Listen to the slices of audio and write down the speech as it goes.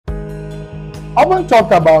often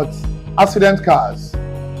talked about accident cars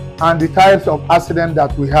and the types of accidents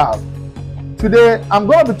that we have. Today, I'm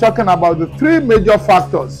going to be talking about the three major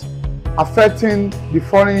factors affecting the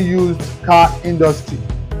foreign used car industry,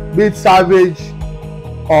 be it salvage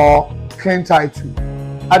or clean title.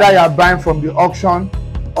 Either you are buying from the auction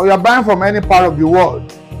or you are buying from any part of the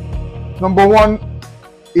world. Number one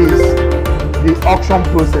is the auction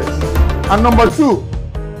process, and number two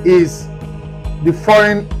is the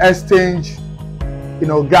foreign exchange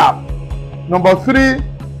gap. Number three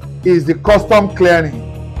is the custom clearing.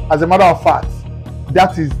 As a matter of fact,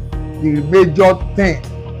 that is the major thing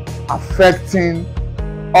affecting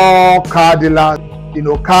all car dealers,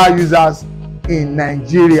 car users in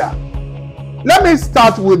Nigeria. Let me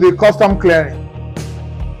start with the custom clearing.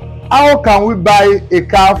 How can we buy a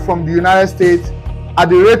car from the United States at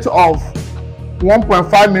the rate of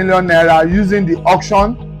 1.5 million naira using the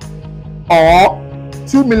auction, or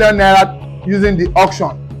 2 million naira using the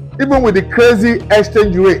auction, even with the crazy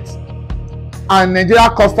exchange rate? And Nigeria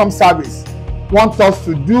Customs Service want us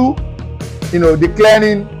to do the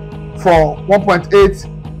clearing for 1.8,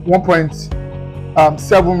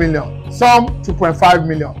 1.7 million, some 2.5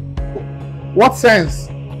 million. What sense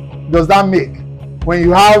does that make when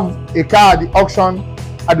you have a car at the auction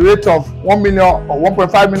at the rate of 1 million or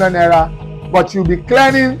 1.5 million naira, but you'll be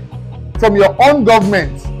clearing from your own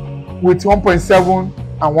government with 1.7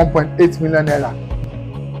 and 1.8 million naira?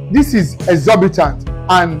 This is exorbitant,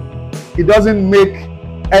 and it doesn't make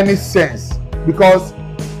any sense, because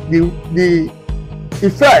the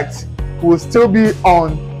effect will still be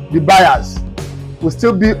on the buyers, will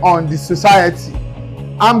still be on the society.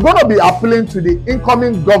 I'm going to be appealing to the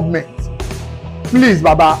incoming government. Please,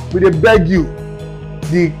 Baba, we dey beg you,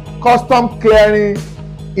 the custom clearing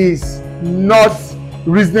is not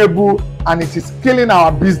reasonable and it is killing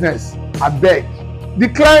our business. I beg. The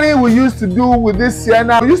clearing we used to do with this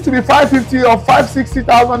Sienna used to be 550 or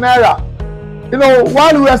 560,000 naira,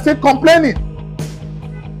 while we were still complaining.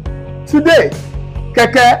 Today,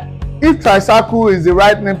 keke, if tricycle is the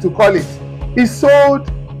right name to call it, is sold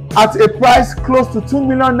at a price close to 2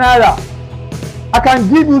 million naira. I can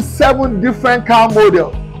give you 7 different car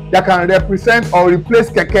models that can represent or replace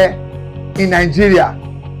keke in Nigeria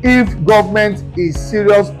if government is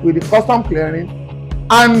serious with the custom clearing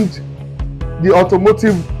and the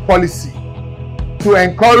automotive policy to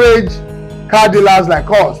encourage car dealers like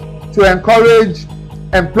us, to encourage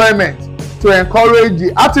employment, to encourage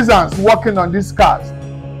the artisans working on these cars.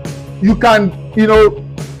 You can,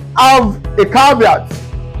 have a caveat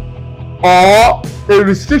or a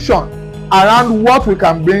restriction around what we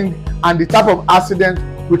can bring and the type of accident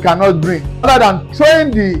we cannot bring, rather than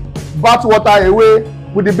throwing the bathwater away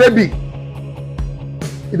with the baby.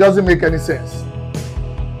 It doesn't make any sense.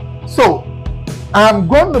 So, I'm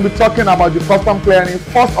going to be talking about the custom clearing.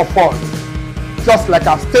 First of all, just like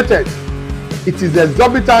I've stated, it is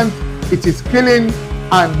exorbitant, it is killing,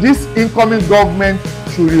 and this incoming government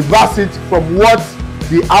should reverse it from what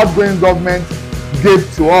the outgoing government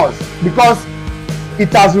gave to us, because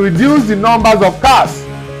it has reduced the numbers of cars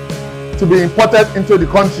to be imported into the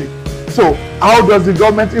country. So how does the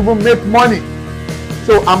government even make money?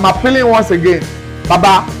 So I'm appealing once again,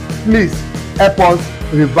 Baba, please help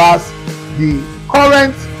us reverse the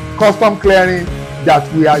current custom clearing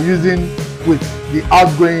that we are using with the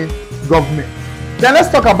outgoing government. Then let's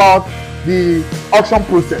talk about the auction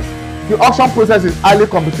process. The auction process is highly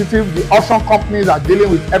competitive. The auction companies are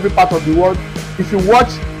dealing with every part of the world. If you watch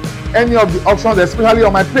any of the auctions, especially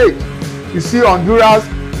on my page, you see Honduras,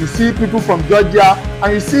 you see people from Georgia,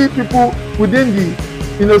 and you see people within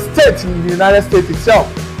the state in the United States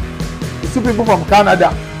itself. You see people from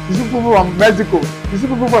Canada, you see people from Mexico, you see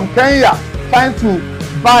people from Kenya trying to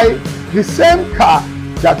buy the same car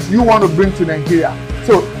that you want to bring to Nigeria.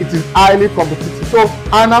 So it is highly competitive. So,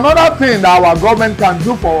 and another thing that our government can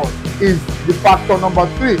do for us is the factor number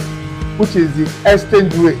 3, which is the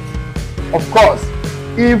exchange rate. Of course,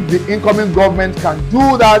 if the incoming government can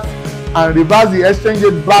do that and reverse the exchange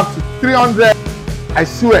rate back to 300, I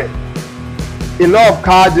swear, a lot of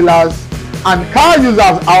car dealers and car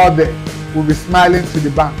users out there will be smiling to the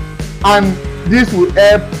bank, and this will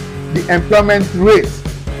help the employment rate.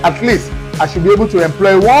 At least I should be able to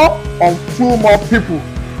employ 1 or 2 more people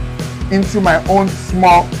into my own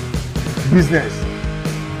small business.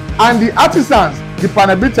 And the artisans, the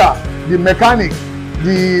panabita, the mechanic,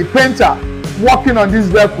 the painter working on these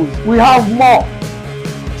vehicles, we have more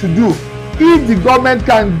to do. If the government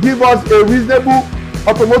can give us a reasonable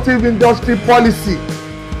automotive industry policy,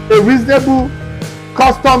 a reasonable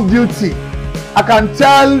custom duty, I can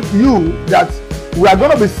tell you that we are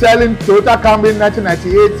going to be selling Toyota Camry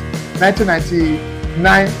 1998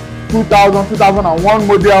 1999, 2000, 2001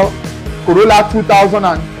 model, Corolla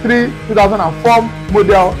 2003, 2004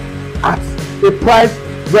 model at a price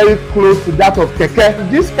very close to that of Keke.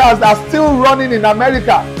 These cars are still running in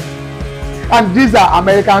America, and these are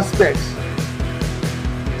American specs.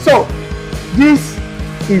 So this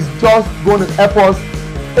is just going to help us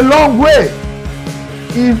a long way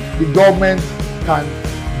if the government can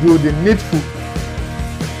do the needful.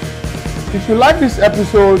 If you like this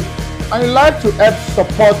episode and you like to help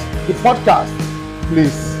support the podcast,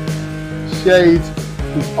 please share it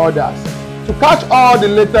with others. To catch all the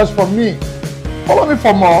latest from me, follow me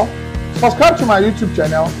for more, subscribe to my YouTube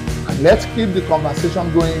channel, and let's keep the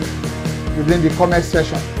conversation going within the comment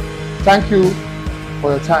section. Thank you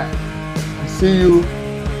for your time, and see you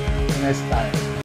next time.